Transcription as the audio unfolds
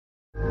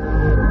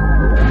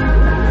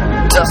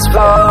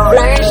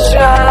Inspiration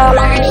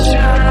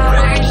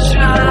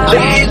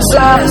leads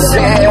us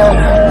here.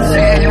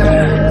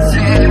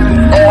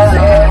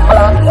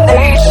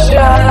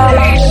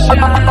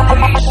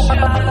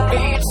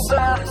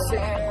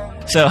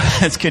 So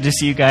it's good to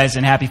see you guys,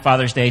 and happy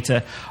Father's Day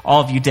to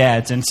all of you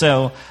dads. And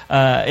so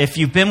if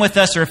you've been with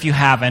us or if you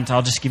haven't,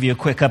 I'll just give you a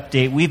quick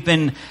update. We've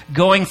been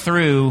going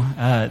through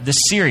this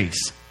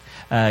series,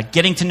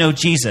 Getting to Know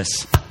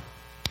Jesus.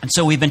 And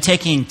so we've been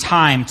taking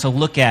time to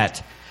look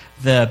at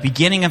the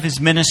beginning of his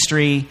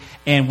ministry,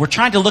 and we're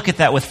trying to look at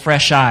that with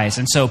fresh eyes.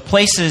 And so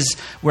places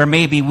where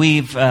maybe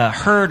we've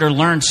heard or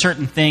learned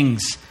certain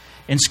things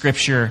in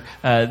Scripture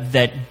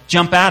that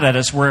jump out at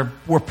us, we're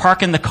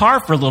parking the car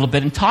for a little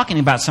bit and talking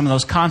about some of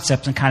those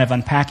concepts and kind of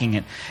unpacking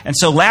it. And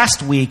so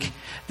last week,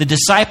 the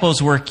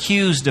disciples were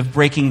accused of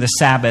breaking the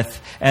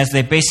Sabbath as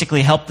they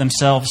basically helped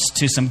themselves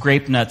to some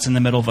grape nuts in the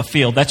middle of a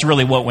field. That's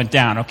really what went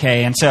down,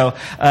 okay? And so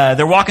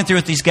they're walking through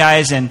with these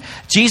guys, and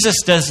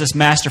Jesus does this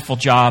masterful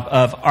job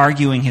of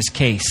arguing his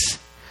case,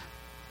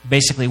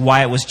 basically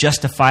why it was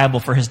justifiable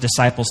for his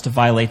disciples to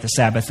violate the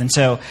Sabbath. And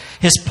so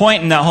his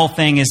point in that whole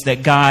thing is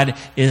that God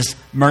is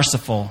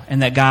merciful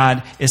and that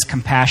God is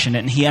compassionate.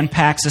 And he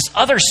unpacks this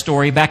other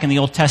story back in the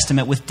Old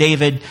Testament with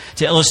David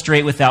to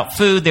illustrate without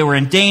food, they were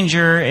in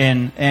danger,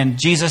 and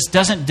Jesus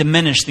doesn't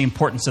diminish the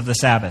importance of the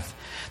Sabbath.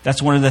 That's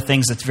one of the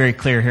things that's very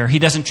clear here. He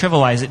doesn't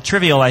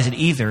trivialize it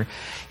either.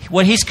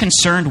 What he's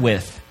concerned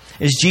with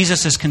is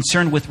Jesus is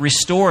concerned with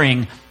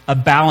restoring a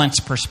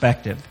balanced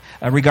perspective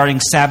regarding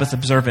Sabbath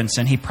observance,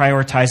 and he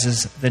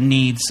prioritizes the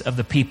needs of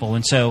the people.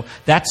 And so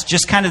that's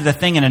just kind of the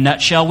thing in a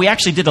nutshell. We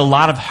actually did a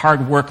lot of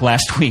hard work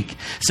last week.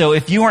 So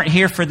if you weren't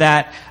here for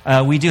that,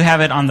 we do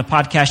have it on the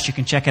podcast. You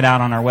can check it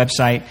out on our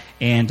website,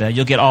 and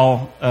you'll get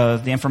all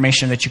the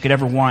information that you could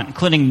ever want,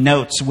 including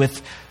notes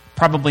with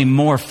probably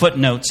more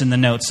footnotes in the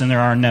notes than there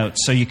are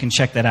notes. So you can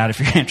check that out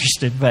if you're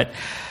interested. But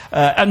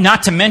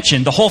not to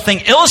mention, the whole thing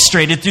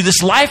illustrated through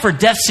this life or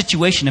death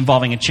situation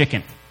involving a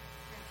chicken.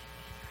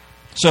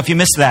 So if you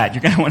missed that,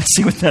 you're going to want to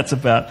see what that's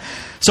about.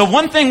 So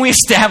one thing we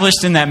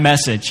established in that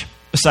message,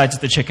 besides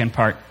the chicken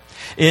part,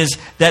 is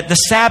that the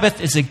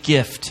Sabbath is a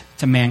gift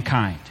to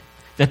mankind.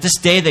 That this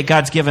day that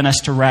God's given us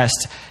to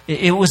rest,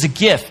 it was a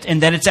gift,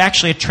 and that it's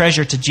actually a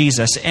treasure to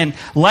Jesus. And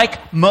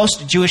like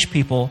most Jewish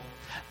people,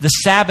 the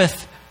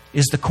Sabbath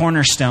is the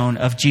cornerstone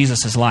of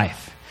Jesus'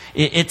 life.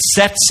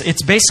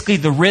 It's basically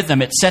the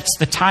rhythm. It sets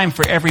the time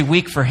for every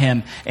week for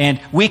him. And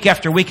week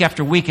after week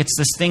after week, it's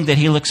this thing that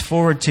he looks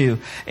forward to.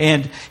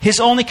 And his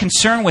only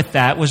concern with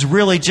that was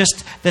really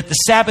just that the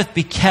Sabbath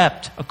be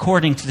kept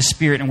according to the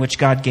spirit in which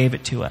God gave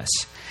it to us.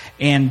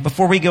 And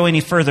before we go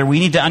any further, we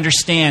need to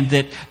understand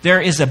that there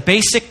is a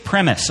basic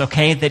premise,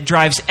 okay, that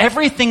drives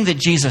everything that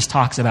Jesus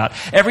talks about,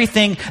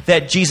 everything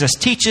that Jesus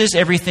teaches,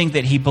 everything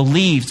that he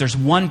believes. There's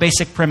one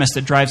basic premise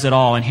that drives it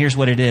all, and here's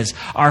what it is.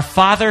 Our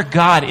Father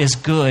God is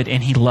good,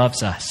 and he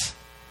loves us.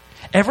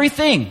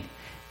 Everything.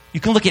 You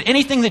can look at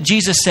anything that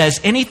Jesus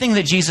says, anything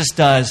that Jesus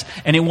does,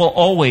 and it will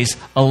always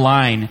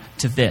align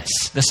to this.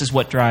 This is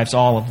what drives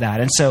all of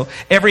that. And so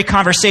every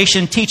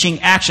conversation,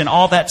 teaching, action,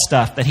 all that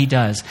stuff that he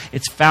does,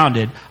 it's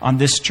founded on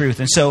this truth.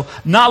 And so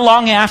not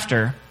long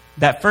after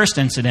that first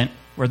incident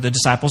where the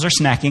disciples are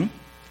snacking,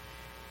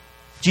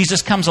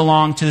 Jesus comes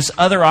along to this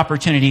other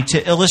opportunity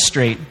to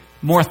illustrate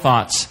more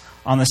thoughts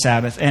on the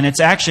Sabbath. And it's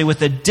actually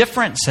with a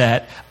different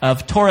set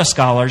of Torah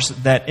scholars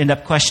that end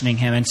up questioning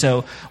him. And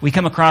so we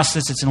come across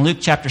this. It's in Luke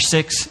chapter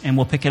 6, and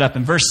we'll pick it up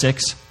in verse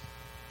 6.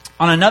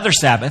 On another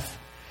Sabbath,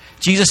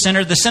 Jesus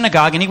entered the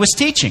synagogue, and he was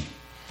teaching.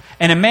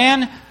 And a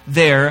man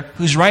there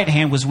whose right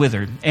hand was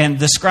withered. And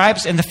the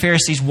scribes and the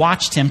Pharisees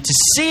watched him to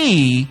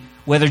see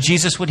whether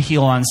Jesus would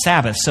heal on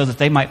Sabbath, so that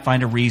they might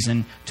find a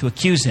reason to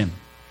accuse him.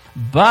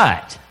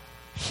 But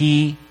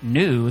he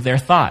knew their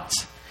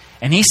thoughts.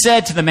 And he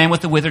said to the man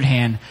with the withered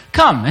hand,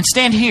 "Come and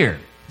stand here."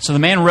 So the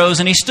man rose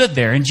and he stood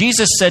there. And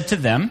Jesus said to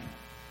them,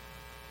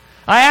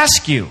 "I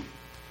ask you,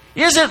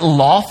 is it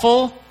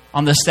lawful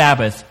on the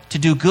Sabbath to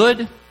do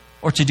good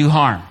or to do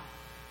harm,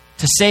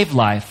 to save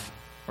life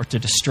or to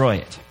destroy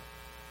it?"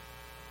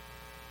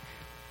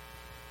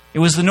 It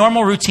was the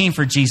normal routine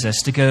for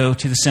Jesus to go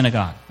to the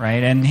synagogue,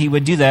 right? And he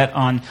would do that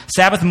on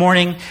Sabbath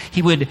morning.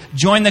 He would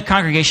join the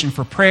congregation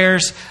for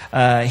prayers.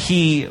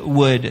 He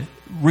would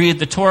read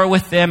the Torah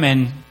with them,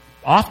 and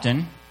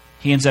often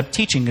he ends up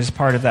teaching as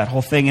part of that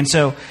whole thing. And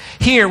so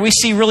here we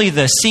see really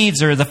the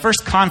seeds, or the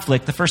first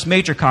conflict, the first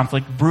major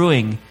conflict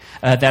brewing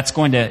that's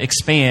going to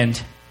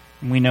expand.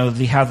 And we know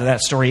how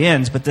that story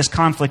ends, but this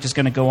conflict is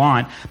going to go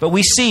on. But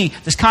we see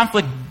this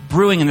conflict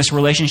brewing in this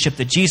relationship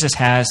that Jesus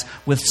has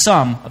with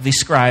some of these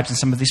scribes and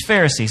some of these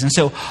Pharisees. And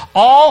so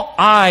all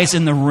eyes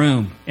in the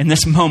room in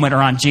this moment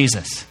are on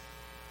Jesus.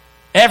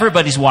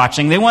 Everybody's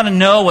watching. They want to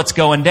know what's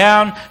going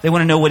down. They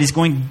want to know what he's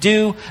going to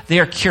do. They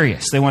are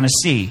curious. They want to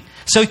see.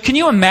 So can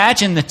you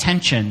imagine the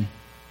tension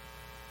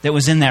that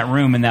was in that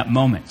room in that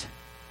moment?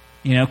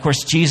 You know, of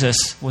course,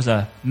 Jesus was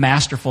a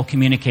masterful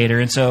communicator,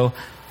 and so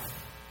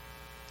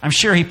I'm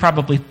sure he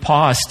probably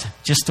paused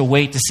just to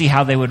wait to see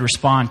how they would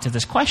respond to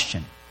this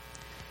question.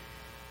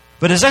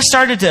 But as I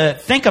started to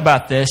think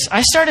about this,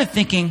 I started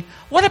thinking,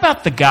 what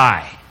about the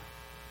guy?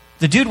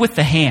 The dude with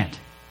the hand?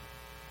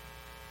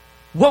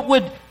 What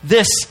would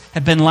this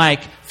have been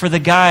like for the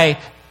guy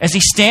as he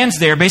stands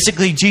there?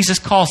 Basically, Jesus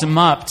calls him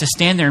up to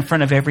stand there in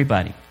front of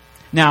everybody.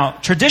 Now,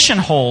 tradition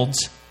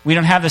holds, we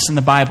don't have this in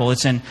the Bible,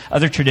 it's in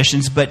other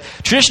traditions, but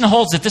tradition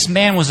holds that this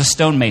man was a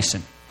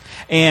stonemason.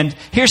 And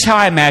here's how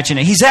I imagine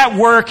it. He's at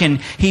work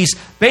and he's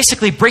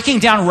basically breaking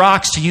down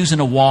rocks to use in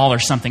a wall or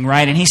something,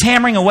 right? And he's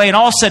hammering away, and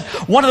all of a sudden,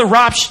 one of the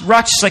rocks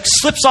just like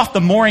slips off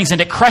the moorings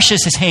and it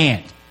crushes his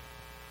hand.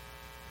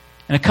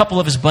 And a couple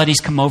of his buddies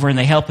come over and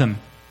they help him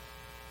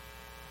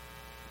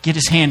get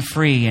his hand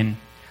free. And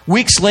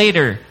weeks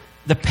later,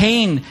 the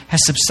pain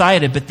has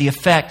subsided, but the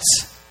effects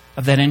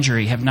of that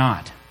injury have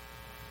not.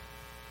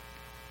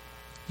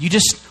 You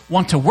just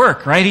want to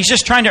work, right? He's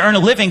just trying to earn a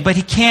living, but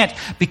he can't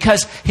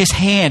because his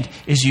hand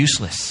is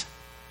useless.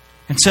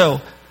 And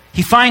so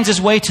he finds his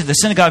way to the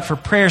synagogue for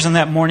prayers on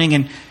that morning,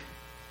 and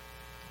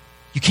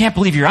you can't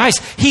believe your eyes.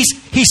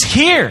 He's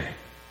here.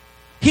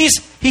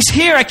 He's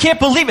here. I can't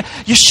believe it.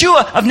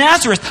 Yeshua of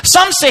Nazareth.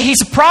 Some say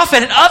he's a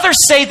prophet, and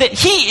others say that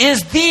he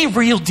is the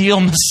real deal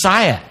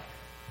Messiah.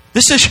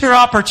 This is your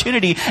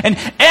opportunity. And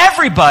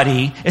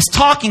everybody is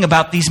talking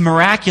about these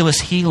miraculous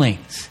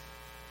healings.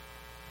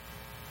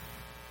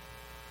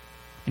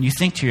 And you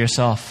think to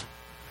yourself,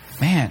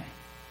 man,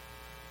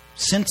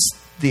 since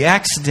the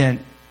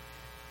accident,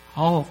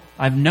 all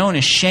I've known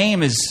is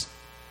shame as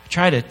I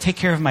try to take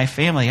care of my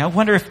family. I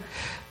wonder if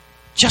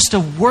just a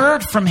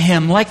word from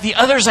him, like the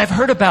others I've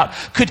heard about,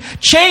 could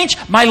change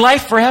my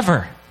life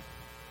forever.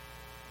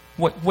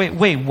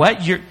 Wait,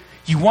 what? You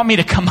want me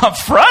to come up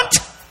front?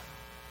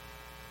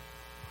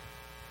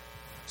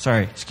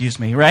 Sorry, excuse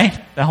me, right?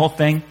 That whole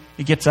thing,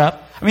 he gets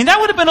up. I mean, that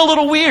would have been a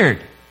little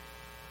weird.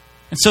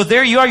 And so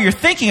there you are, you're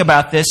thinking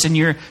about this, and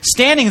you're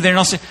standing there, and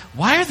I'll say,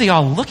 why are they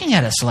all looking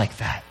at us like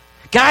that?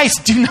 Guys,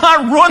 do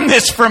not ruin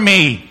this for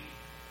me.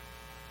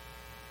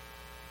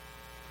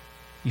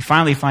 You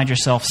finally find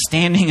yourself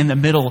standing in the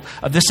middle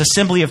of this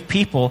assembly of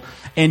people,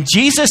 and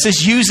Jesus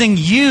is using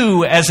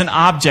you as an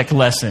object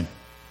lesson.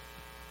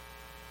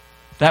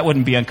 That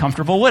wouldn't be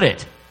uncomfortable, would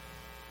it?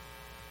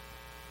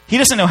 He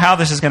doesn't know how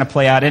this is going to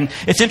play out. And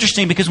it's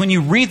interesting because when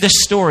you read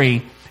this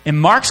story in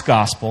Mark's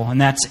gospel,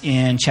 and that's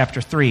in chapter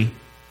 3,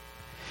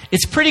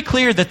 it's pretty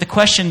clear that the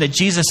question that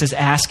Jesus is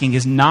asking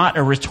is not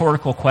a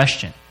rhetorical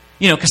question.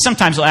 You know, because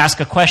sometimes he'll ask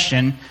a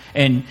question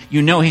and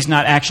you know he's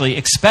not actually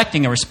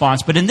expecting a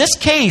response. But in this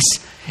case,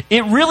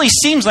 it really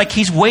seems like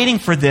he's waiting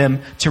for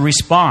them to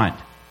respond.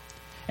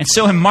 And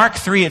so in Mark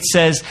 3, it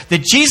says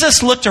that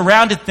Jesus looked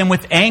around at them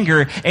with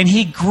anger and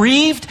he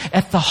grieved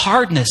at the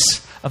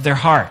hardness of their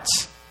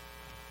hearts.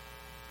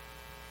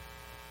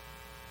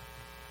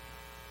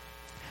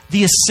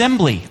 The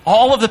assembly,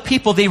 all of the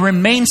people, they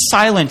remain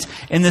silent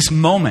in this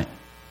moment.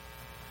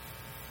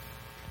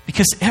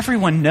 Because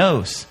everyone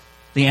knows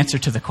the answer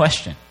to the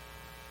question.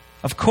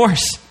 Of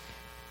course,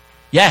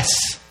 yes,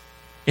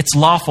 it's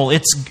lawful.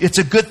 It's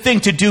a good thing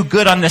to do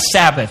good on the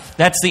Sabbath.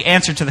 That's the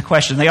answer to the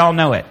question. They all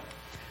know it.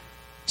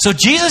 So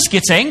Jesus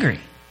gets angry.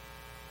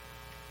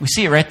 We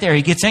see it right there.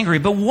 He gets angry.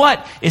 But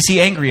what is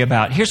he angry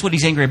about? Here's what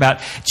he's angry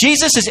about.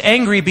 Jesus is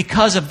angry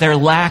because of their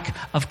lack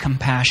of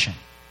compassion.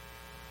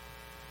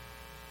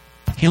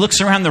 He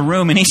looks around the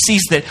room and he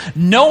sees that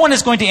no one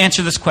is going to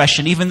answer this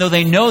question, even though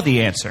they know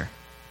the answer.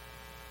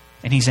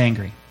 And he's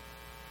angry.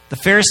 The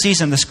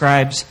Pharisees and the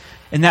scribes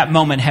in that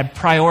moment had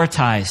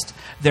prioritized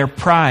their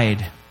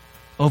pride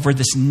over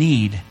this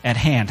need at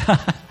hand.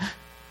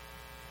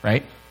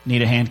 Right?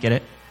 Need at hand, get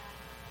it?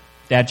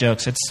 Dad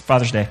jokes. It's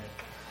Father's Day.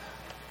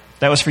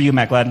 That was for you,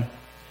 Matt Gladden.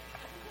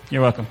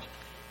 You're welcome.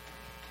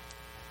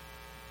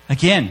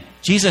 Again,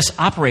 Jesus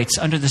operates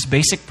under this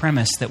basic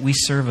premise that we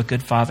serve a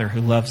good Father who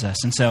loves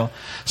us. And so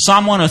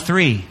Psalm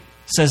 103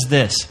 says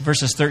this,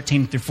 verses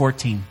 13 through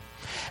 14.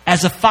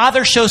 As a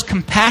father shows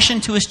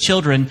compassion to his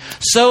children,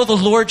 so the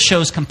Lord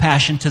shows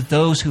compassion to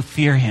those who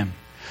fear him.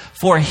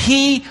 For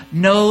he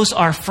knows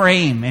our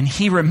frame, and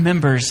he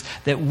remembers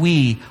that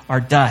we are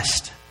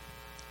dust.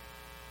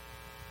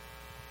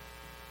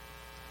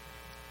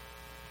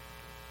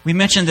 We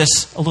mentioned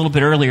this a little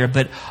bit earlier,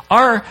 but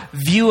our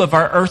view of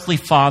our earthly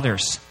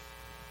fathers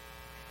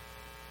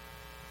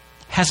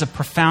has a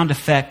profound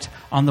effect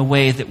on the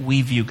way that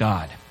we view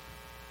God.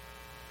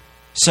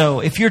 So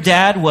if your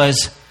dad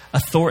was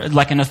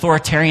like an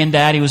authoritarian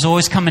dad, he was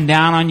always coming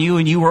down on you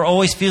and you were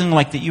always feeling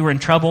like that you were in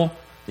trouble,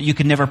 that you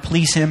could never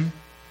please him,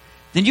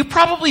 then you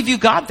probably view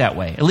God that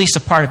way. At least a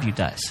part of you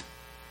does.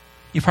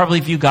 You probably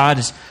view God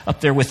as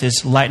up there with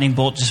his lightning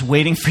bolt just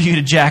waiting for you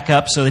to jack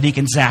up so that he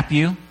can zap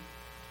you.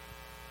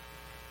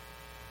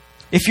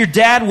 If your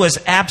dad was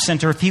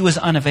absent or if he was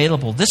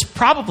unavailable, this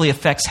probably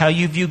affects how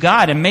you view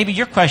God. And maybe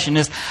your question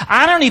is,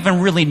 I don't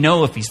even really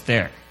know if he's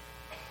there.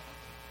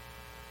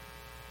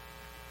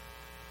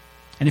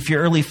 And if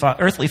your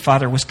earthly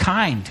father was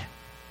kind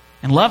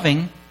and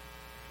loving,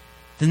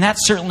 then that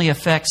certainly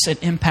affects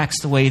and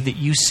impacts the way that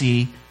you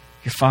see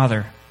your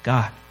Father,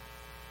 God.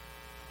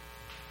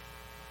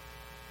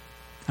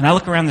 And I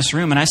look around this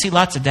room and I see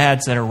lots of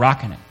dads that are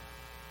rocking it.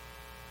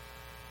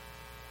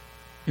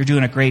 You're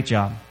doing a great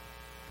job.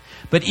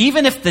 But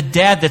even if the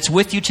dad that's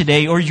with you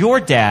today, or your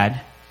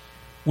dad,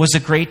 was a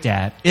great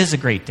dad, is a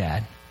great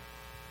dad,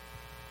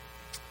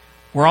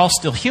 we're all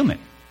still human.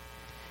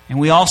 And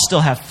we all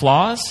still have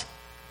flaws.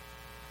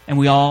 And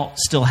we all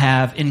still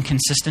have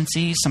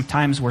inconsistencies.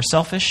 Sometimes we're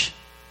selfish.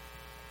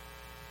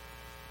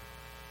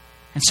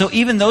 And so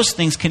even those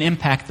things can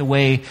impact the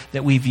way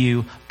that we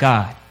view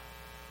God.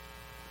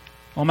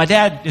 Well, my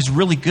dad is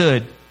really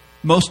good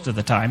most of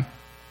the time.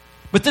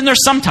 But then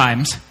there's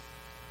sometimes.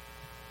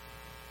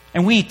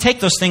 And we take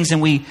those things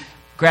and we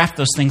graft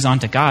those things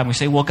onto God. We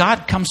say, well,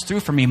 God comes through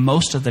for me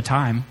most of the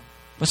time.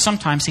 But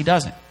sometimes He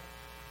doesn't.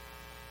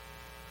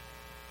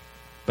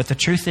 But the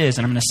truth is,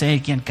 and I'm going to say it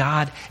again,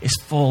 God is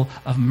full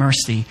of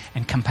mercy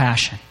and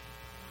compassion.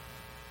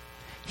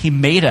 He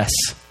made us.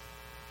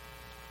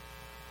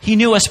 He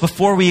knew us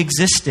before we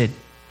existed.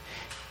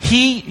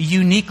 He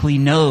uniquely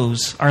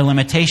knows our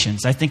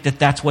limitations. I think that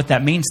that's what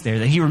that means there,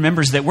 that He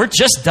remembers that we're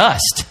just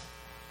dust.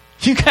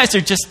 You guys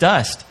are just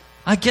dust.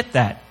 I get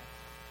that.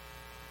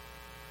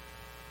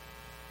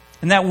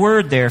 And that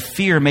word there,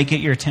 fear, may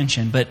get your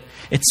attention, but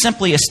it's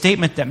simply a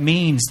statement that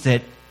means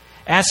that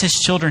as His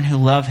children who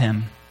love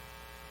Him,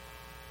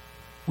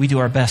 we do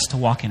our best to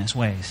walk in His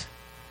ways.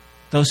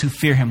 Those who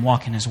fear Him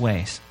walk in His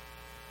ways.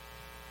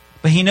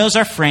 But He knows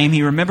our frame.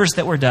 He remembers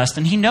that we're dust.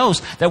 And He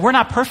knows that we're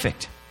not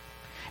perfect.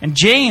 And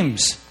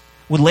James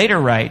would later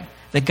write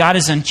that God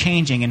is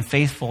unchanging and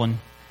faithful and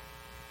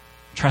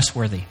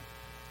trustworthy.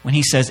 When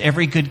he says,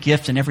 every good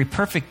gift and every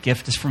perfect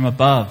gift is from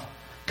above,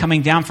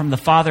 coming down from the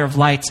Father of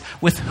lights,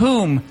 with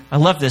whom, I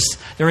love this,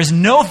 there is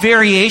no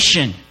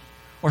variation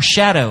or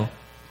shadow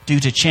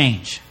due to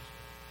change.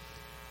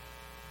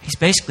 He's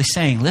basically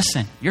saying,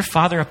 listen, your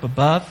Father up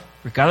above,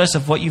 regardless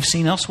of what you've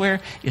seen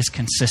elsewhere, is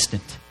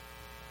consistent.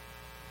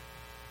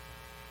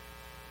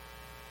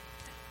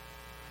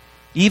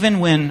 Even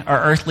when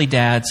our earthly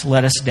dads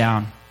let us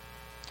down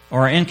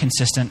or are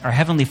inconsistent, our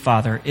Heavenly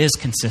Father is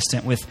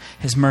consistent with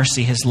His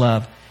mercy, His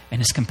love, and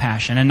His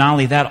compassion. And not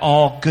only that,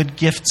 all good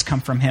gifts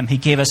come from Him. He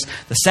gave us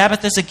the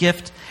Sabbath as a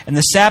gift, and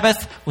the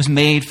Sabbath was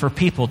made for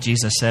people,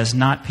 Jesus says,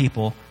 not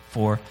people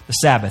for the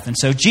Sabbath. And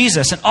so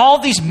Jesus and all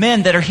these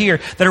men that are here,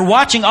 that are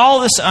watching all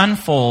this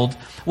unfold,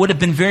 would have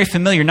been very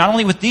familiar, not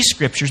only with these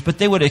scriptures, but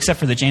they would, except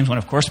for the James one,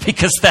 of course,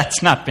 because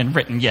that's not been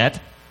written yet.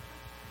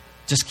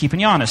 Just keeping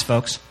you honest,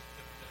 folks.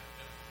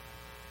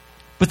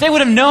 But they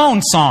would have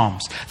known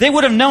Psalms. They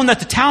would have known that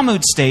the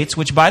Talmud states,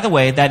 which, by the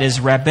way, that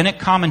is rabbinic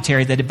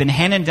commentary that had been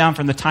handed down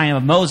from the time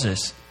of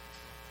Moses,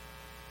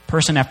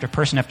 person after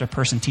person after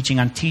person, teaching,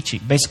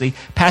 basically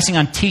passing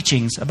on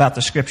teachings about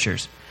the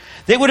scriptures.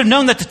 They would have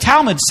known that the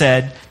Talmud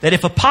said that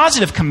if a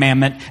positive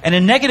commandment and a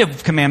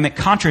negative commandment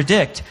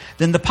contradict,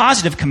 then the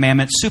positive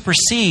commandment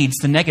supersedes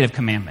the negative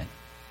commandment.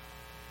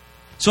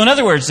 So in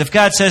other words, if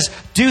God says,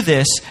 do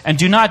this and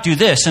do not do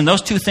this, and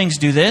those two things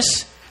do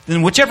this,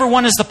 then whichever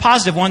one is the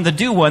positive one, the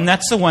do one,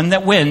 that's the one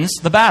that wins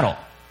the battle.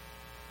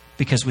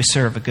 Because we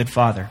serve a good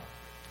Father.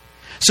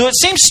 So it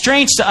seems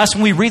strange to us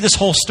when we read this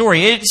whole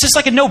story. It's just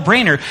like a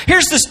no-brainer.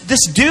 Here's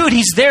this dude,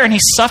 he's there and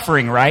he's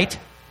suffering, right?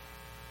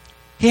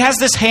 He has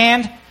this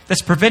hand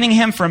that's preventing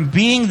him from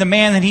being the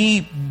man that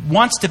he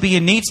wants to be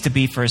and needs to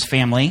be for his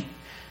family.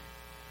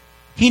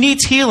 He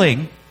needs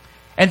healing.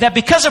 And that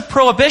because of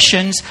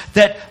prohibitions,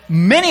 that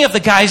many of the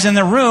guys in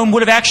the room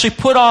would have actually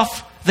put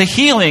off the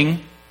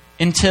healing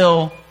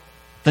until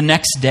the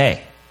next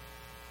day.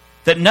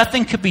 That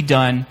nothing could be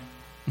done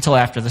until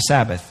after the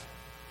Sabbath.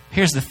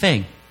 Here's the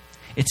thing.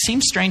 It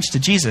seems strange to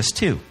Jesus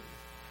too.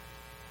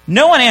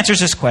 No one answers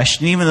this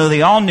question, even though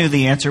they all knew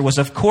the answer was,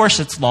 of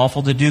course it's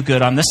lawful to do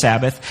good on the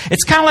Sabbath.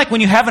 It's kind of like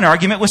when you have an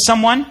argument with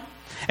someone,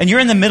 and you're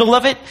in the middle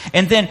of it,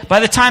 and then by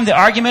the time the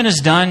argument is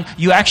done,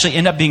 you actually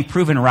end up being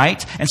proven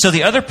right. And so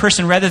the other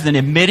person, rather than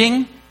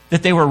admitting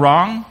that they were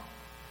wrong,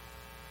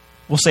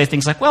 will say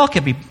things like, well, it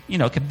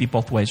could be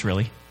both ways,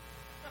 really.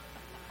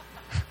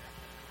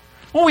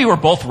 Well, we were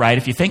both right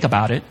if you think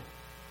about it.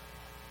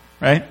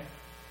 Right?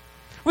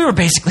 We were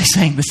basically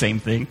saying the same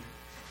thing.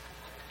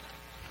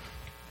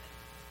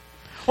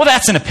 Well,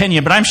 that's an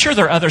opinion, but I'm sure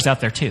there are others out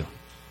there too.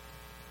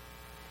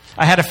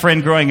 I had a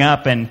friend growing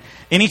up, and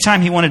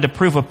anytime he wanted to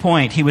prove a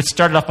point, he would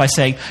start it off by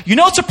saying,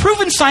 it's a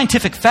proven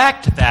scientific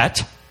fact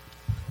that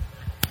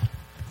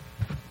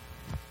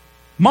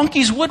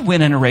monkeys would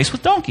win in a race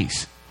with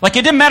donkeys. Like,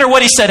 it didn't matter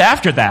what he said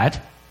after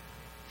that.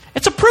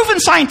 It's a proven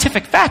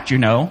scientific fact,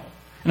 And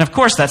of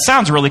course, that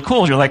sounds really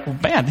cool. You're like, well,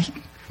 man,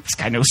 this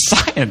guy knows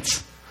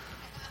science.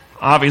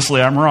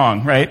 Obviously, I'm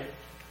wrong, right?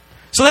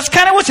 So that's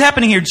kind of what's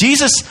happening here.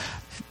 Jesus,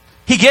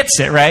 he gets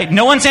it, right?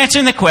 No one's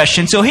answering the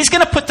question, so he's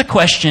going to put the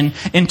question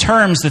in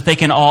terms that they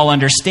can all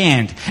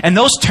understand. And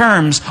those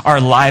terms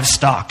are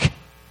livestock.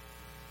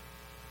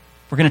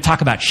 We're going to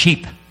talk about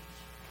sheep.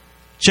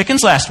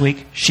 Chickens last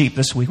week, sheep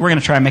this week. We're going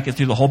to try and make it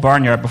through the whole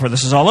barnyard before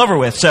this is all over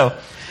with. So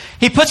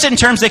he puts it in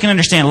terms they can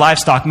understand,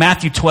 livestock.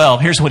 Matthew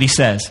 12, here's what he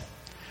says.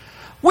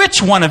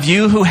 Which one of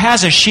you who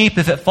has a sheep,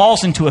 if it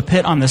falls into a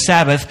pit on the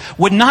Sabbath,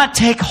 would not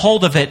take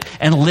hold of it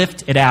and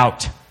lift it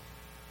out?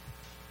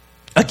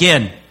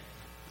 Again,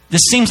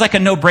 this seems like a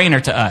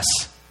no-brainer to us.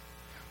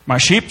 My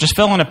sheep just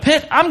fell in a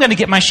pit. I'm going to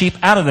get my sheep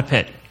out of the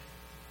pit.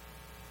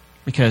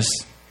 Because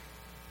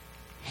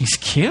he's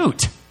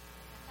cute.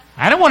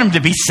 I don't want him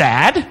to be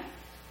sad.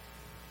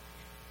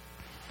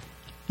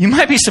 You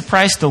might be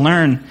surprised to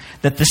learn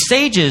that the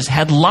sages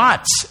had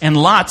lots and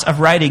lots of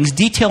writings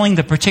detailing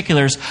the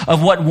particulars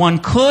of what one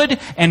could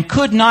and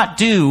could not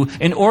do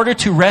in order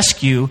to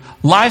rescue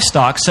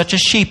livestock such as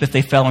sheep if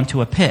they fell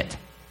into a pit.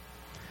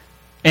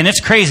 And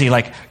it's crazy.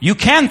 Like, you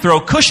can throw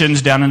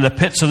cushions down in the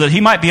pit so that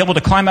he might be able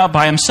to climb out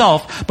by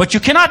himself, but you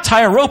cannot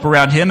tie a rope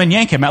around him and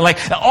yank him out. Like,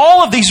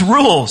 all of these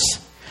rules.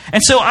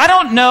 And so I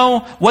don't know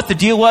what the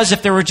deal was,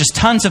 if there were just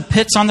tons of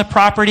pits on the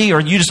property or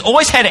you just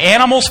always had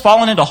animals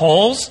falling into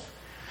holes.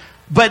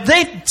 But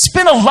they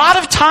spent a lot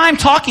of time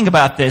talking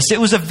about this. It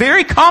was a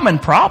very common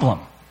problem.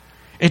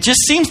 It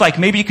just seems like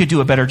maybe you could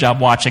do a better job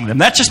watching them.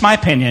 That's just my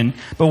opinion,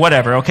 but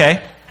whatever,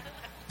 okay?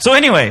 So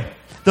anyway,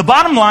 the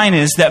bottom line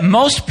is that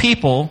most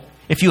people,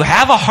 if you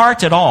have a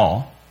heart at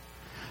all,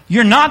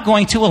 you're not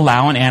going to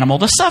allow an animal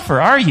to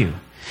suffer, are you?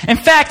 In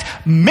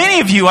fact,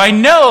 many of you I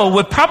know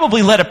would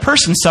probably let a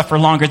person suffer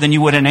longer than you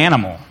would an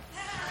animal.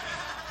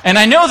 And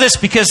I know this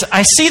because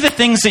I see the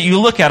things that you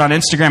look at on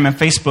Instagram and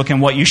Facebook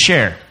and what you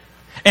share.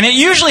 And it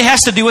usually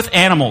has to do with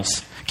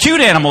animals.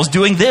 Cute animals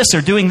doing this or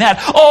doing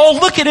that. Oh,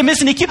 look at him,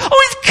 isn't he cute?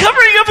 Oh, he's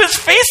covering up his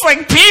face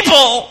like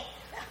people.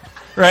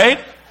 Right?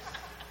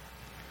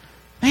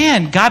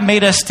 Man, God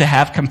made us to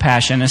have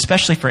compassion,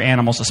 especially for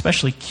animals,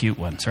 especially cute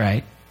ones,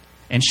 right?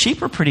 And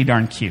sheep are pretty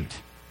darn cute.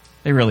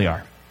 They really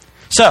are.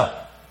 So,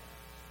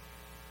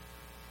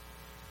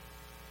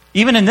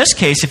 even in this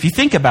case, if you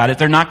think about it,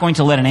 they're not going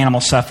to let an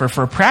animal suffer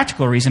for a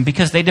practical reason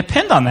because they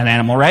depend on that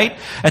animal, right?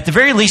 At the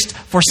very least,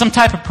 for some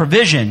type of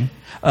provision,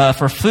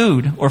 for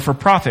food or for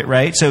profit,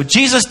 right? So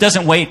Jesus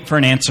doesn't wait for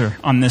an answer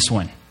on this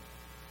one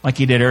like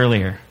he did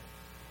earlier.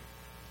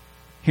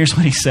 Here's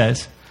what he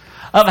says.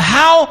 Of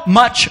how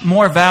much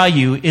more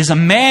value is a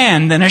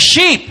man than a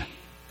sheep?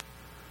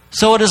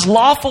 So it is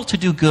lawful to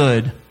do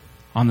good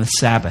on the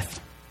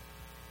Sabbath.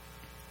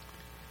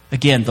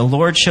 Again, the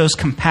Lord shows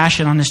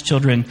compassion on his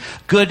children.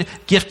 Good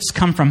gifts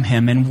come from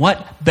him. And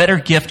what better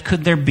gift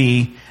could there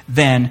be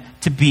than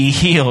to be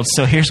healed?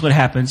 So here's what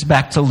happens.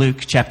 Back to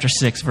Luke chapter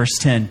 6, verse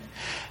 10.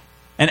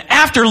 And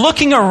after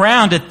looking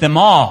around at them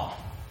all,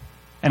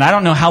 and I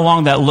don't know how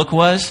long that look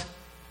was,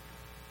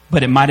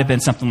 but it might have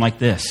been something like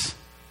this.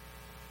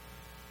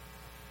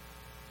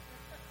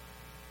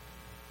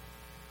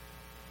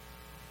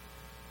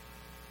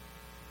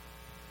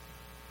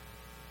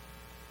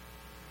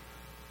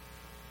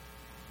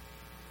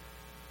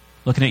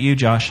 Looking at you,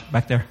 Josh,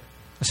 back there.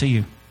 I see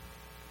you.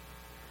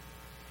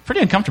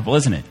 Pretty uncomfortable,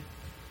 isn't it?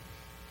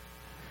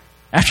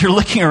 After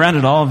looking around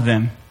at all of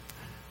them,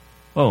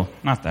 oh,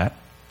 not that.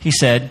 He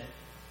said,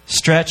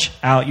 stretch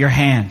out your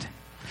hand.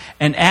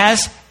 And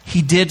as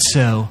he did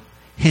so,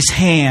 his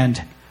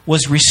hand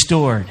was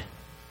restored.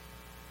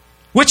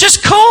 Which is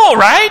cool,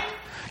 right?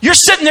 You're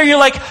sitting there, you're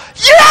like,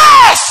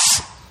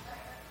 yes!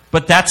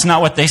 But that's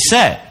not what they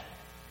said.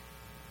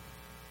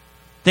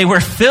 They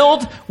were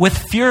filled with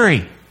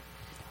fury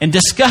and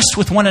discussed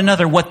with one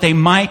another what they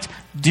might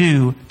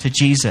do to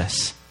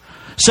Jesus.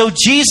 So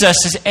Jesus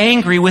is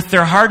angry with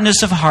their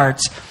hardness of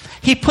hearts.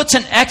 He puts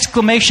an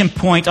exclamation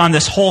point on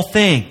this whole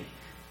thing.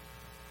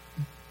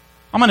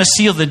 I'm going to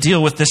seal the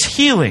deal with this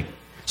healing.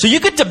 So you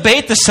could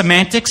debate the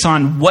semantics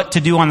on what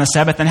to do on the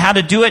Sabbath and how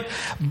to do it,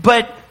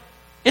 but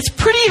it's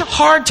pretty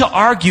hard to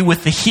argue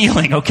with the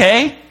healing,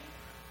 okay?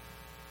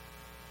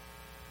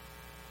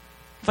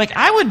 Like,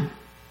 I would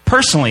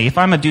personally, if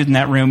I'm a dude in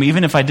that room,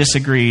 even if I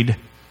disagreed,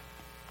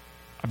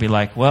 I'd be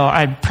like, well,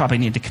 I probably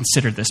need to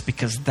consider this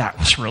because that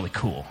was really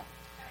cool.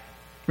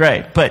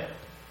 Right, but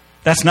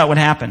that's not what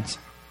happens.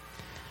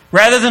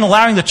 Rather than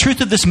allowing the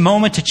truth of this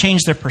moment to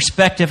change their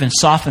perspective and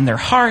soften their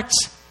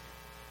hearts,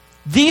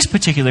 these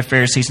particular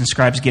Pharisees and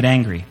scribes get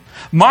angry.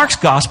 Mark's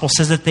gospel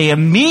says that they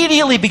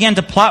immediately began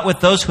to plot with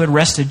those who had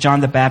arrested John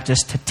the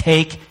Baptist to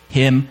take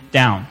him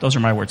down. Those are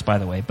my words, by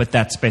the way, but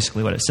that's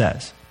basically what it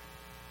says.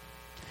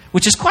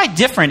 Which is quite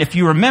different, if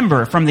you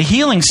remember, from the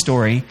healing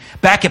story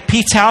back at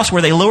Pete's house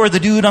where they lower the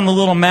dude on the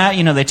little mat,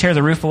 they tear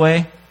the roof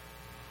away.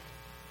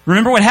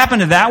 Remember what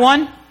happened to that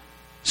one?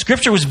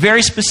 Scripture was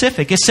very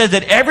specific. It said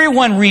that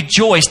everyone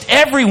rejoiced,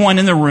 everyone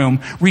in the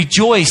room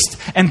rejoiced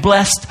and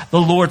blessed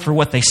the Lord for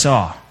what they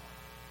saw.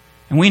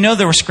 And we know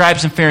there were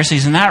scribes and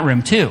Pharisees in that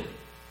room too.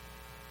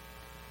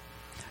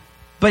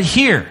 But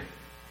here,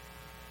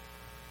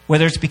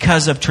 whether it's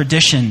because of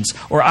traditions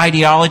or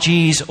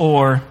ideologies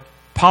or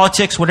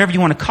politics, whatever you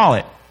want to call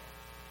it,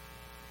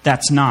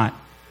 that's not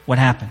what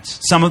happens.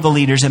 Some of the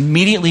leaders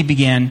immediately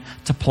began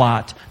to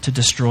plot to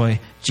destroy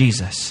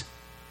Jesus.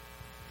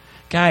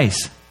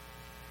 Guys,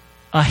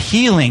 a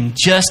healing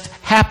just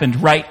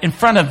happened right in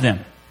front of them.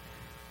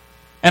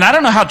 And I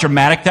don't know how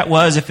dramatic that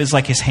was, if it's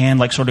like his hand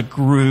like sort of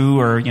grew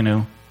or,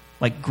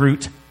 like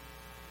Groot.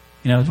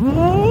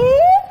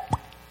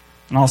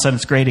 and all of a sudden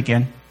it's great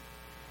again.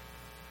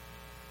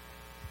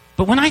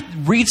 But when I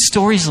read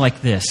stories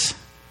like this,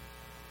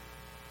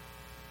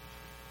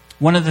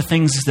 one of the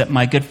things that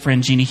my good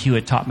friend Jeannie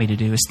Hewitt taught me to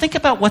do is think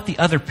about what the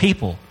other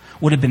people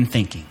would have been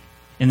thinking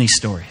in these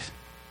stories.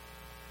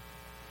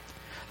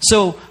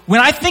 So when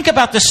I think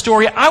about this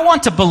story, I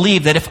want to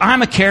believe that if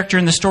I'm a character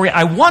in the story,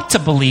 I want to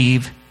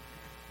believe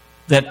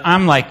that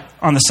I'm like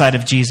on the side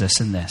of Jesus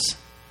in this.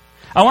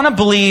 I want to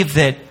believe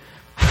that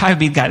I'd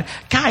be God.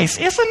 Guys,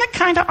 isn't it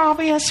kind of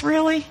obvious,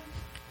 really?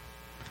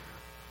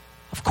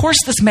 Of course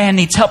this man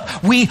needs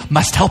help. We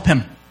must help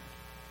him.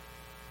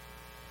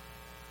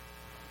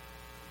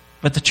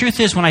 But the truth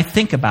is, when I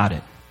think about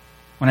it,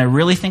 when I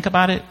really think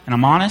about it, and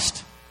I'm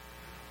honest,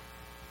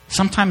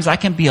 sometimes I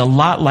can be a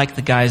lot like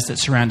the guys that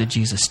surrounded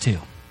Jesus too.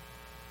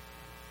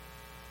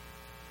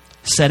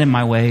 Set in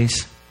my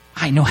ways.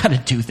 I know how to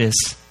do this.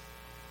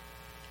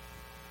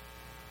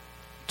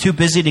 Too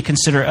busy to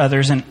consider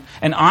others, and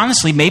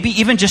honestly, maybe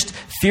even just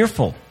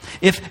fearful.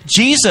 If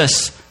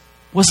Jesus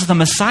was the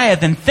Messiah,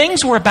 then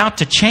things were about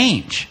to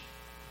change.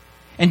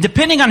 And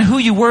depending on who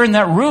you were in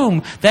that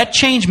room, that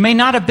change may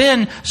not have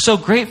been so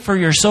great for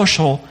your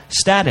social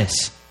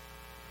status.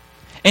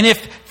 And if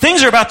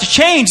things are about to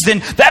change,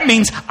 then that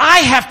means I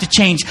have to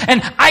change.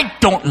 And I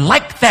don't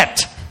like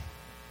that.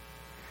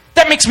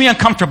 That makes me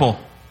uncomfortable.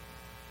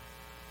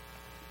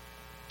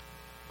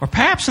 Or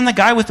perhaps I'm the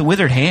guy with the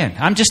withered hand.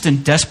 I'm just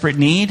in desperate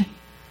need.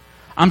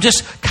 I'm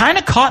just kind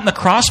of caught in the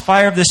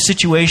crossfire of this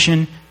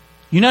situation.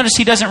 You notice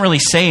he doesn't really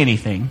say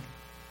anything,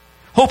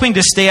 hoping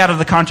to stay out of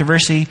the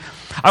controversy.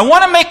 I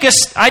want to make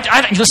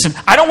listen,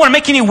 I don't want to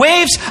make any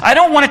waves. I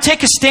don't want to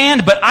take a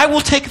stand, but I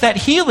will take that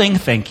healing,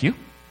 thank you.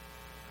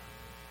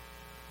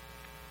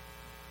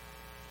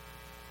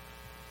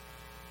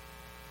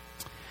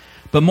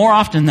 But more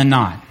often than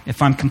not,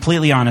 if I'm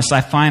completely honest,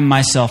 I find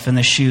myself in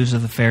the shoes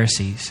of the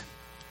Pharisees.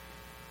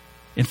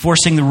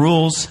 Enforcing the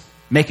rules,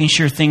 making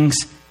sure things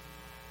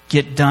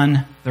get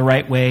done the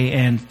right way,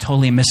 and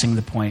totally missing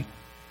the point.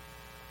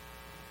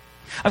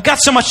 I've got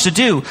so much to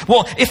do.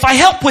 Well, if I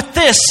help with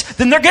this,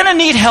 then they're going to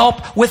need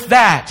help with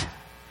that.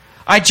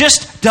 I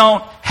just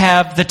don't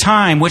have the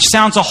time, which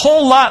sounds a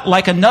whole lot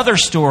like another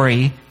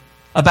story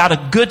about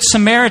a good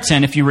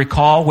Samaritan, if you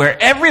recall,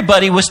 where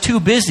everybody was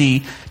too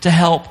busy to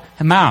help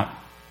him out.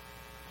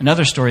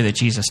 Another story that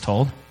Jesus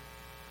told.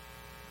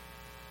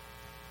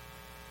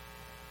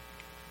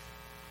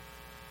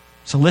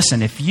 So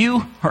listen, if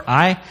you or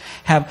I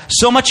have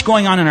so much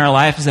going on in our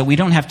lives that we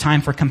don't have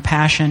time for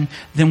compassion,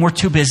 then we're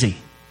too busy.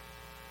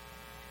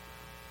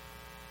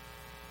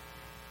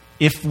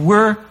 If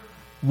we're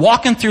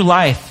walking through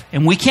life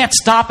and we can't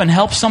stop and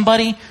help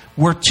somebody,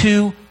 we're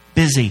too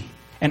busy.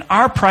 And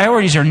our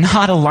priorities are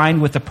not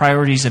aligned with the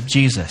priorities of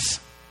Jesus,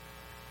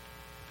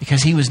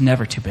 because he was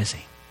never too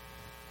busy.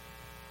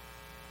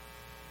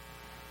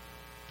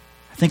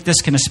 I think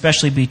this can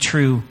especially be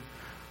true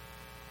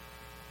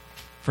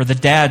for the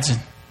dads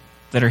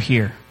that are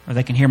here, or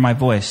they can hear my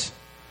voice.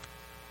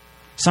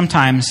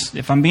 Sometimes,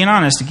 if I'm being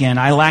honest again,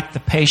 I lack the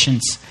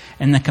patience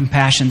and the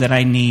compassion that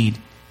I need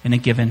in a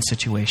given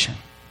situation.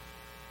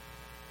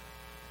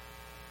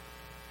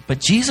 But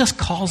Jesus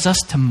calls us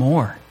to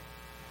more.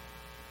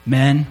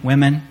 Men,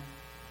 women,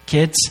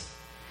 kids.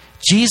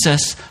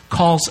 Jesus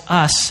calls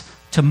us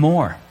to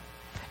more.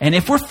 And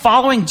if we're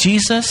following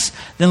Jesus,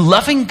 then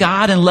loving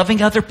God and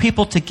loving other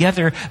people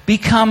together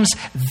becomes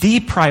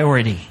the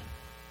priority.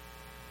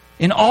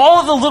 In all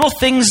of the little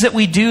things that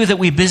we do, that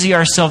we busy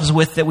ourselves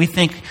with, that we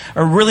think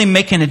are really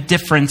making a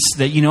difference,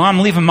 that, I'm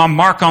leaving my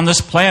mark on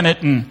this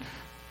planet and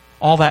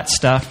all that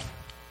stuff.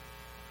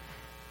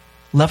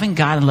 Loving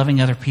God and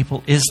loving other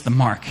people is the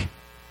mark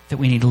that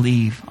we need to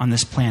leave on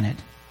this planet.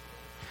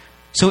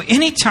 So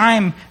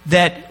anytime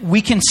that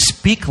we can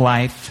speak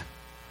life,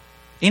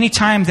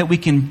 anytime that we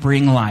can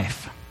bring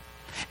life,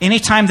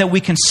 anytime that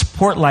we can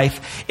support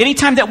life,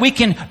 anytime that we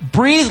can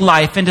breathe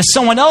life into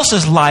someone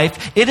else's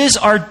life, it is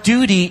our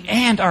duty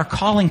and our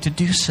calling to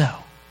do so.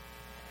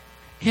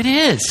 It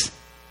is.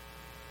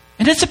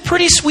 And it's a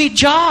pretty sweet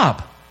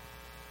job.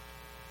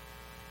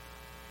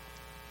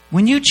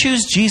 When you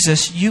choose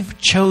Jesus,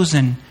 you've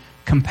chosen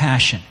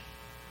compassion.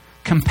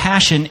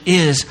 Compassion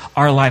is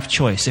our life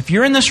choice. If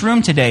you're in this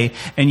room today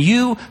and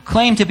you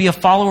claim to be a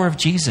follower of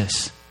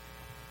Jesus,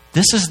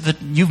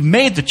 you've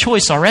made the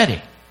choice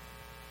already.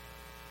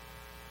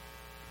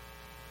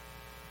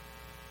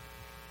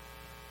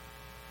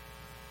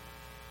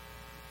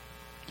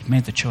 You've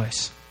made the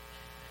choice.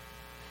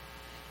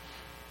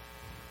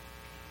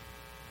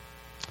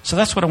 So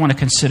that's what I want to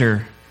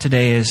consider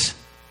today as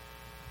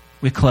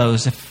we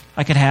close. If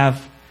I could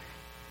have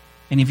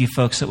any of you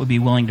folks that would be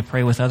willing to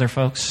pray with other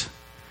folks,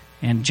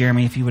 and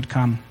Jeremy, if you would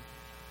come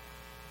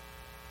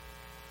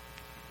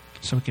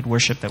so we could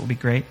worship, that would be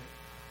great.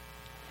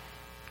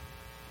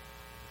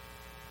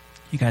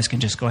 You guys can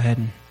just go ahead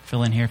and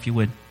fill in here if you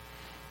would.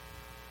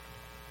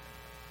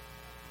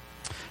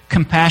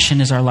 Compassion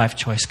is our life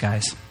choice,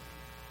 guys.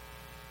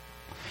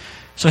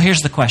 So here's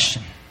the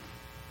question.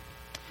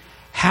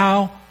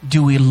 How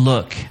do we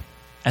look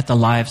at the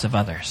lives of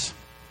others?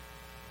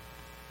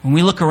 When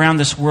we look around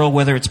this world,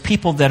 whether it's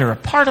people that are a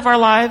part of our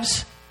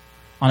lives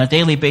on a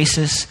daily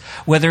basis,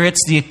 whether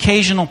it's the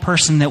occasional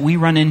person that we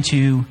run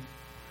into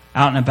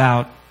out and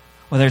about,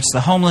 whether it's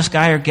the homeless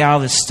guy or gal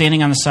that's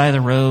standing on the side of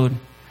the road,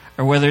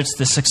 or whether it's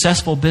the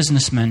successful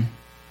businessman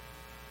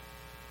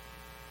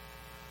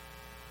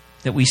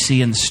that we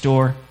see in the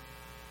store,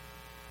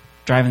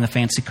 driving the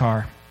fancy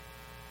car.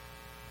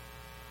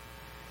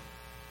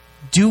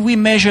 Do we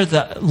measure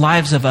the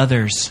lives of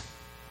others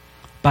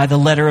by the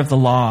letter of the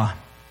law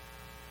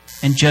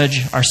and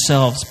judge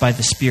ourselves by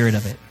the spirit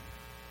of it?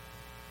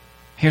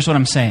 Here's what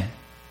I'm saying.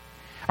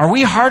 Are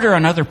we harder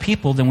on other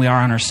people than we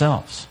are on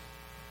ourselves?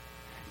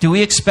 Do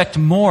we expect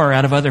more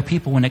out of other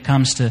people when it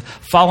comes to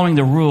following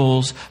the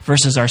rules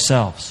versus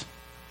ourselves?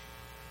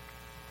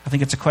 I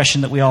think it's a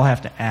question that we all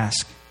have to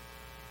ask.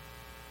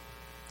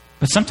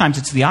 But sometimes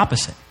it's the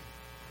opposite,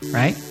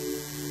 right?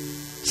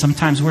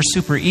 Sometimes we're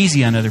super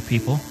easy on other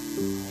people,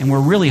 and we're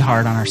really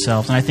hard on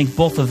ourselves. And I think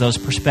both of those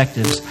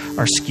perspectives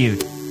are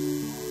skewed.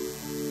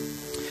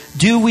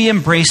 Do we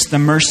embrace the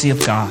mercy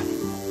of God?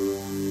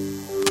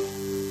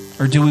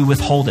 Or do we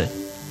withhold it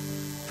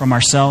from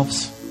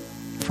ourselves,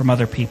 from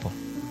other people?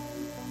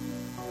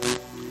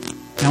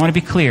 Now, I want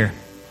to be clear.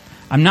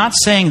 I'm not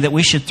saying that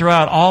we should throw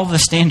out all the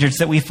standards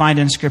that we find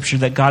in Scripture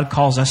that God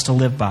calls us to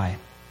live by.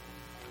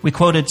 We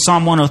quoted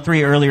Psalm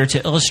 103 earlier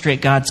to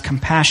illustrate God's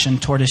compassion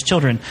toward His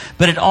children.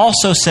 But it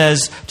also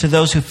says to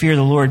those who fear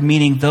the Lord,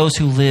 meaning those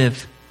who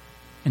live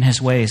in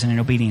His ways and in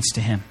obedience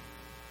to Him.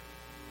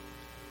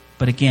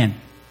 But again,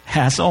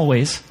 as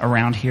always,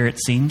 around here it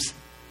seems,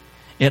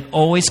 it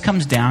always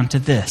comes down to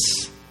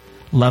this: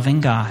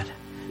 loving God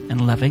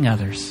and loving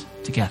others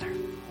together.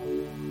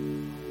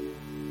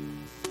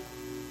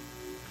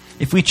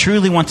 If we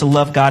truly want to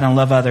love God and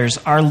love others,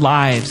 our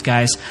lives,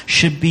 guys,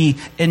 should be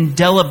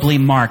indelibly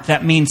marked.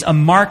 That means a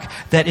mark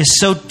that is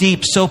so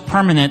deep, so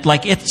permanent,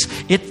 like it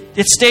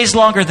stays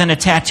longer than a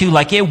tattoo,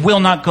 like it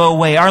will not go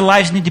away. Our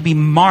lives need to be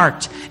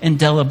marked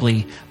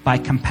indelibly by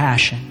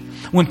compassion.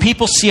 When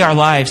people see our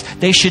lives,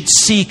 they should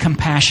see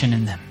compassion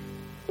in them.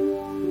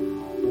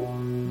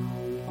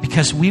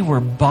 Because we were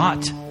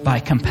bought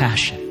by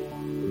compassion,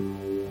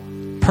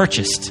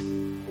 purchased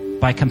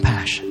by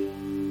compassion.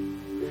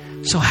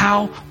 So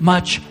how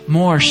much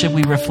more should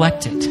we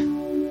reflect it?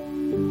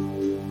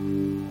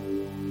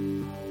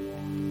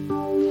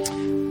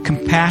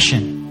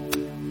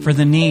 Compassion for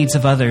the needs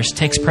of others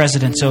takes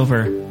precedence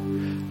over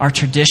our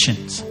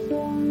traditions.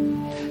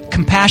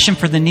 Compassion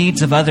for the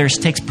needs of others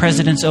takes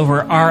precedence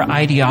over our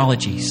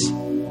ideologies,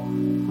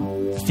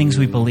 the things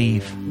we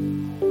believe,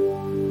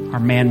 our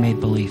man-made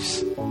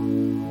beliefs.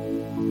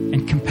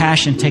 And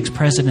compassion takes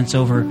precedence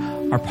over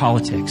our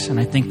politics. And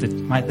I think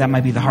that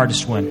might be the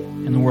hardest one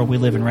in the world we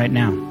live in right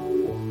now.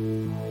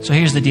 So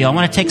here's the deal. I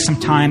want to take some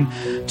time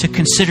to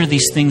consider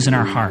these things in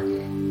our heart.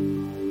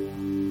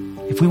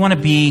 If we want to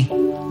be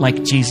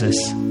like Jesus,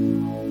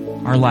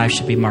 our lives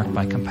should be marked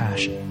by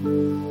compassion.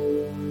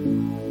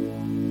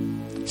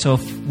 So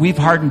if we've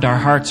hardened our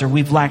hearts or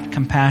we've lacked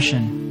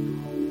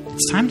compassion,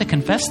 it's time to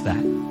confess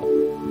that.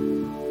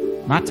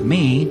 Not to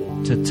me,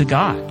 to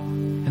God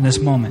in this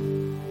moment.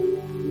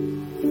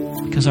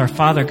 Because our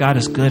Father God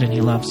is good and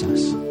He loves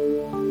us.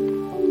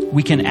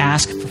 We can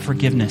ask for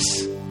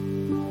forgiveness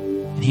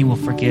and He will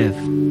forgive.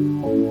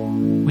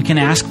 We can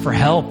ask for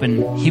help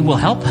and He will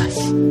help us.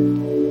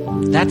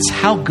 That's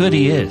how good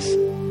He is.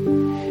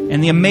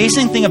 And the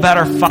amazing thing about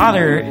our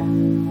Father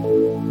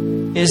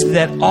is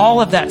that all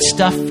of that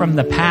stuff from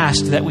the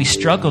past that we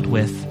struggled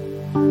with,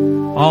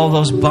 all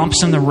those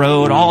bumps in the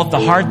road, all of the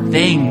hard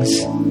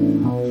things,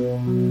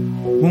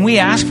 when we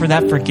ask for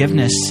that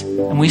forgiveness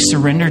and we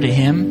surrender to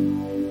Him,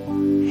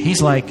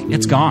 He's like,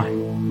 it's gone.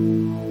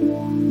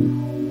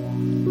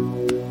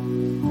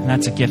 And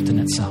that's a gift in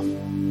itself.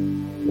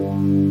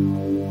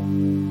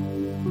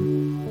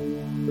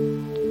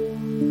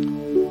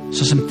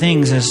 So some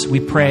things as we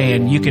pray,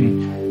 and you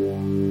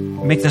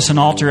can make this an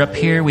altar up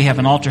here. We have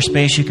an altar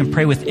space. You can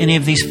pray with any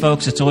of these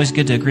folks. It's always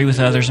good to agree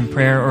with others in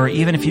prayer. Or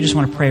even if you just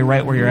want to pray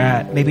right where you're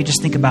at, maybe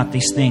just think about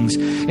these things.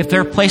 If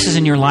there are places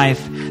in your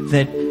life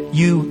that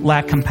you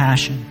lack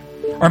compassion,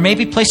 or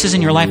maybe places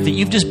in your life that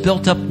you've just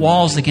built up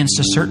walls against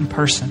a certain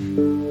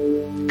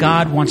person,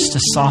 God wants to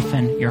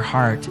soften your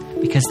heart,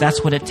 because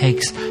that's what it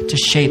takes to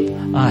shape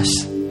us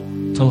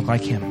to look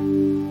like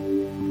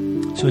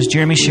Him. So as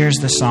Jeremy shares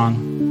this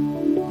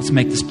song, let's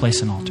make this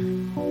place an altar.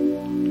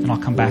 And I'll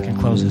come back and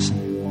close this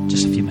in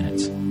just a few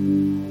minutes.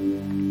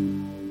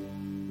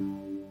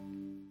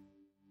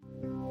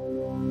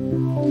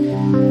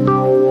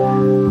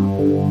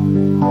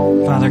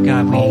 Father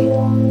God,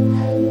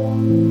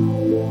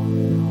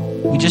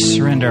 we just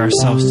surrender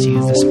ourselves to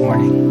You this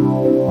morning.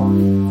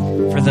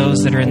 For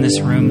those that are in this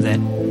room that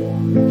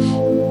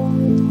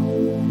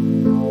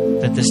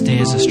this day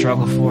is a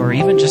struggle for, or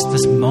even just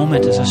this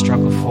moment is a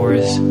struggle for,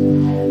 as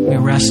we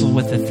wrestle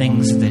with the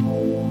things that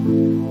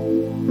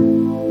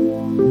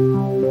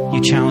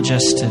You challenge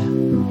us to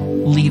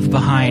leave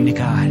behind,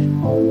 God.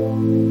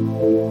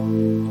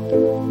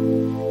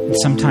 And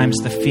sometimes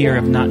the fear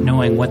of not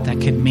knowing what that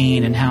could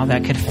mean and how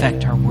that could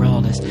affect our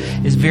world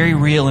is very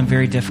real and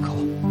very difficult.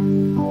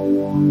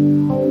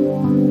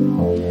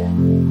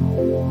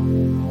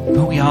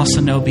 But we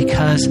also know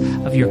because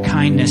of your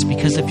kindness,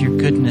 because of your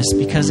goodness,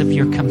 because of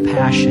your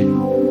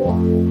compassion,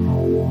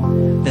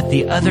 that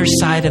the other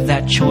side of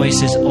that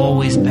choice is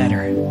always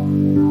better.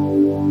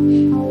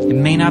 It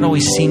may not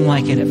always seem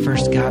like it at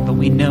first, God, but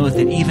we know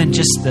that even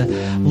just the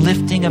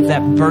lifting of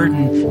that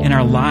burden in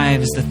our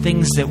lives, the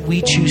things that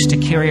we choose to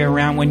carry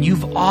around, when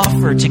you've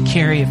offered to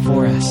carry it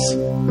for us,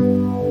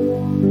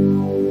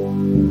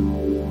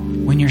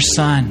 when your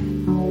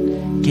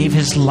Son gave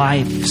his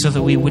life so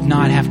that we would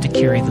not have to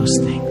carry those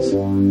things.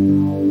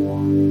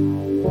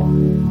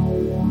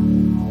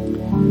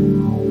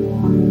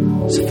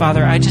 So,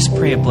 Father, I just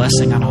pray a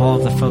blessing on all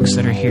of the folks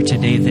that are here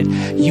today,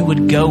 that you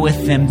would go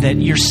with them, that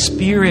your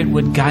Spirit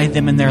would guide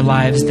them in their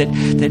lives, that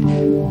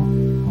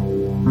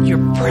your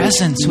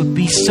presence would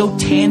be so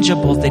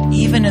tangible that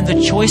even in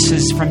the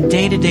choices from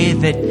day to day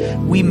that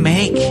we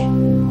make,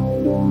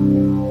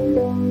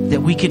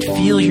 that we could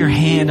feel your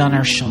hand on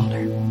our shoulder.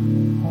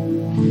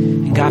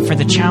 And God, for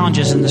the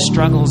challenges and the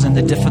struggles and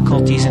the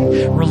difficulties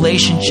and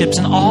relationships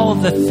and all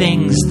of the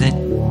things that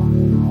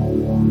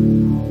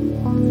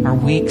our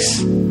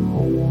weeks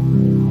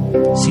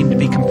seem to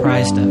be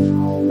comprised of,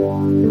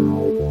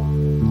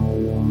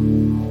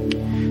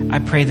 I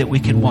pray that we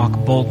could walk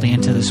boldly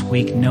into this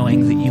week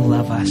knowing that you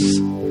love us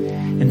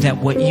and that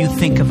what you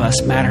think of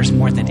us matters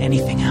more than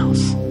anything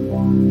else.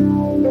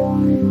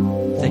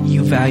 That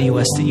you value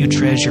us, that you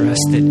treasure us,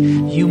 that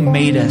you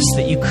made us,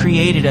 that you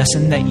created us,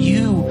 and that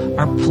you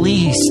are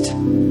pleased.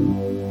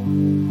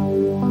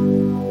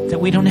 That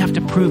we don't have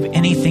to prove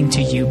anything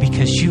to you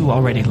because you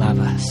already love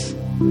us.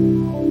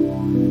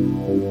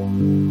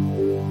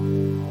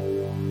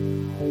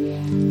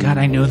 God,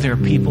 I know there are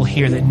people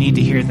here that need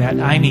to hear that.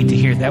 I need to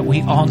hear that.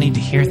 We all need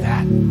to hear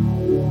that.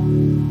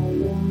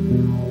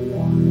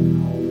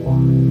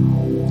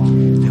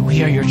 That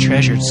we are your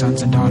treasured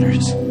sons and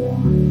daughters.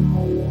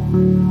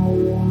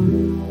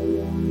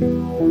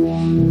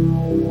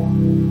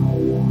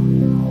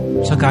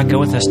 So God, go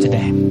with us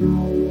today.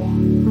 And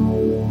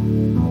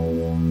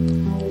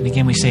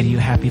again, we say to you,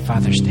 Happy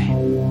Father's Day.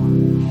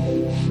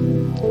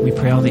 We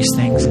pray all these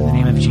things in the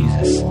name of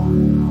Jesus.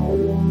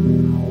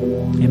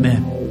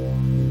 Amen.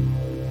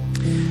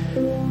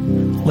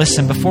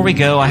 Listen, before we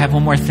go, I have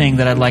one more thing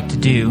that I'd like to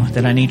do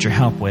that I need your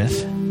help with.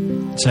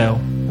 So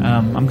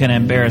I'm going to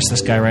embarrass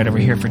this guy right over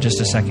here for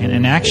just a second.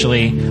 And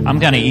actually, I'm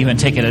going to even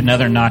take it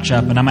another notch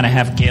up, and I'm going to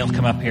have Gail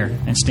come up here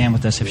and stand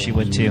with us if she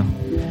would too.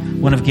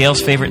 One of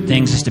Gail's favorite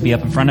things is to be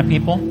up in front of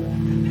people.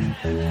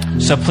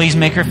 So please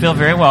make her feel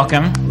very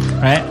welcome,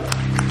 right?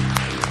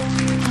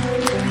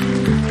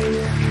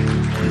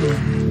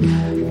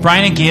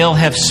 Brian and Gail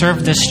have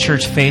served this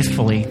church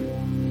faithfully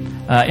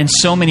in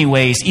so many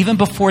ways, even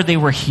before they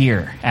were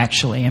here,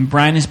 actually. And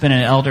Brian has been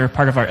an elder,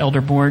 part of our elder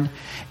board,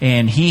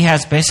 and he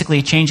has basically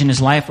a change in his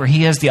life where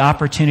he has the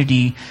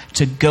opportunity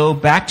to go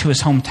back to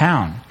his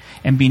hometown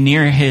and be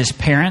near his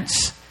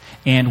parents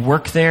and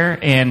work there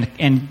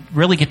and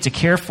really get to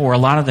care for a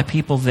lot of the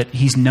people that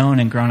he's known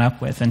and grown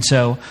up with. And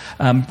so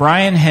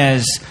Brian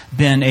has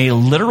been a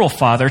literal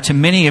father to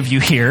many of you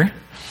here,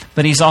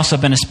 but he's also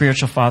been a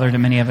spiritual father to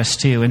many of us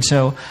too. And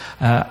so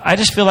I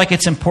just feel like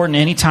it's important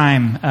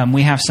anytime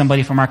we have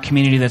somebody from our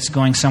community that's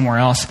going somewhere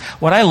else.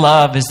 What I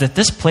love is that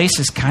this place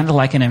is kind of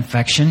like an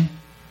infection.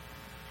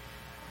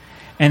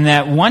 And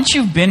that once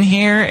you've been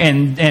here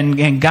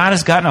and God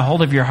has gotten a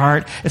hold of your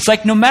heart, it's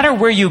like no matter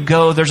where you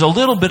go, there's a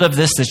little bit of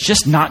this that's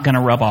just not going to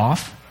rub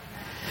off.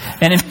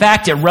 And in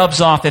fact, it rubs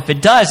off. If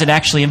it does, it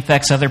actually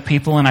infects other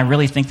people. And I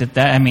really think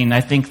I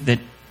think that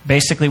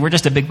basically we're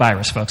just a big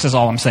virus, folks. That's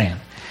all I'm saying.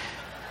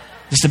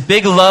 Just a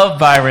big love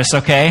virus,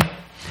 okay?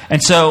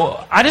 And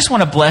so I just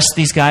want to bless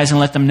these guys and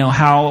let them know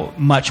how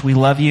much we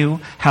love you,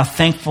 how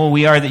thankful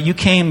we are that you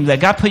came, that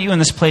God put you in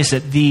this place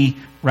at the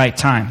right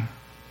time.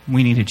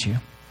 We needed you.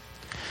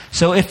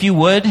 So if you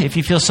would, if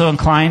you feel so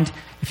inclined,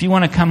 if you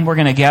want to come, we're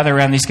going to gather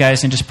around these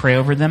guys and just pray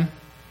over them.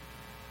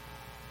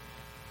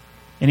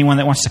 Anyone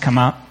that wants to come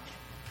up?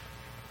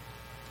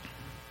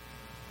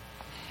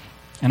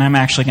 And I'm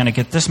actually going to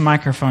get this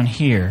microphone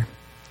here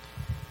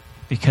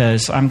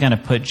because I'm going to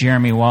put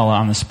Jeremy Walla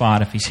on the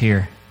spot if he's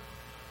here.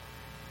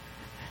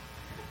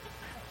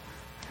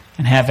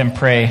 And have him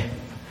pray.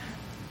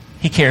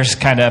 He cares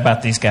kind of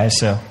about these guys,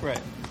 so.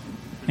 Right.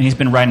 And he's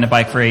been riding a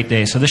bike for 8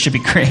 days, so this should be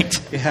great.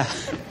 Yeah.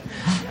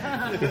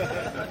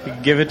 You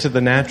give it to the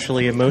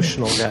naturally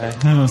emotional guy.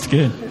 Oh, that's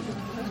good.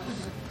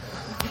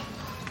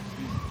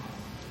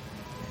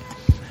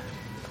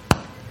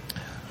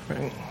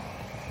 Right.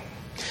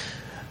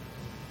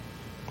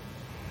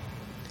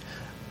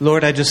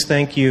 Lord, I just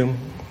thank you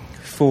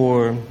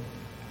for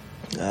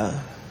the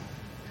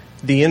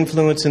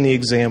influence and the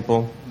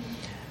example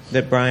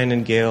that Brian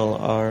and Gail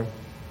are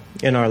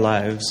in our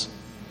lives.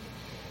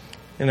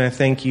 And I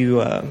thank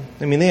you,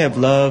 they have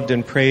loved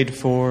and prayed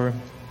for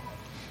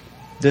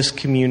this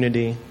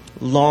community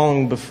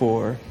long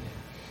before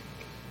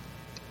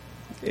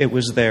it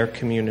was their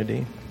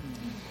community.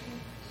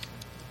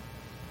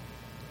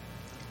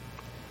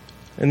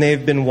 And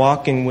they've been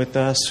walking with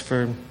us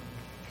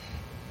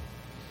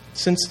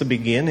since the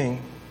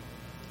beginning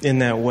in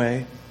that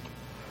way.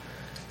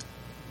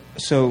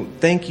 So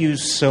thank you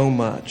so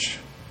much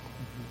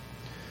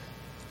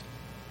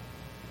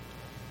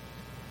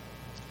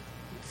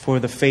for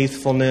the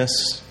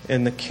faithfulness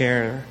and the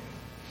care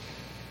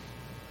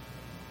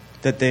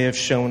that they have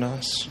shown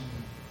us.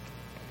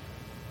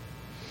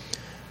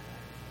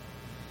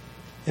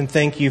 And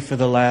thank you for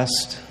the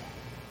last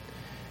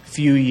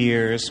few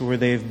years where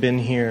they've been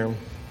here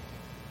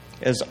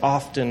as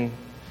often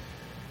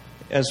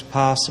as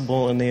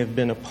possible, and they have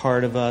been a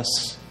part of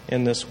us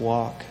in this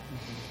walk.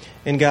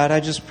 And God, I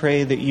just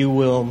pray that you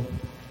will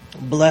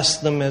bless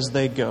them as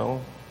they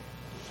go.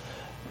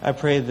 I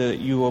pray that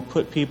you will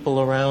put people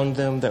around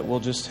them that will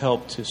just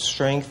help to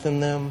strengthen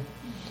them,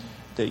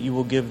 that you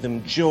will give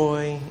them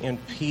joy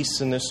and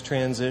peace in this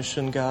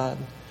transition, God.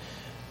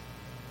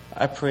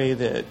 I pray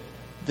that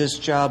this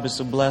job is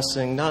a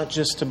blessing not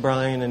just to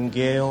Brian and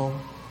Gail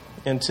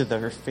and to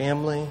their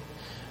family,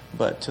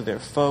 but to their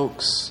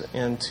folks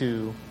and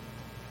to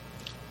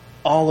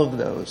all of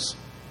those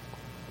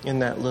in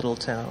that little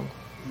town.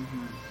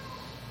 Mm-hmm.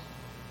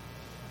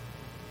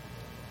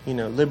 You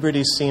know,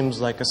 Liberty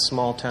seems like a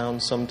small town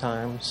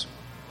sometimes.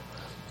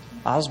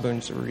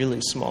 Osborne's a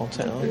really small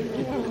town.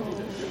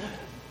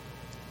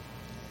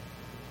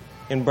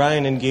 And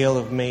Brian and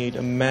Gail have made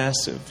a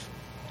massive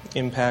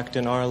impact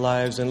in our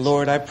lives. And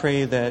Lord, I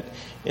pray that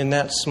in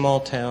that small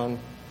town,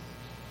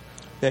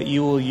 that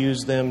you will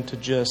use them to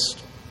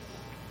just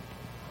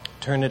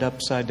turn it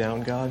upside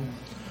down, God.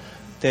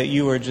 That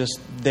you are just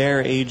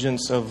their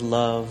agents of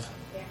love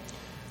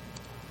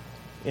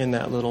in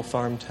that little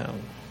farm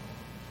town.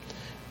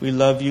 We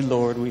love you,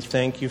 Lord. We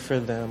thank you for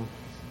them.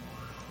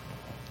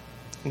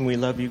 And we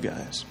love you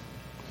guys.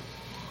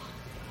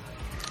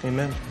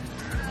 Amen.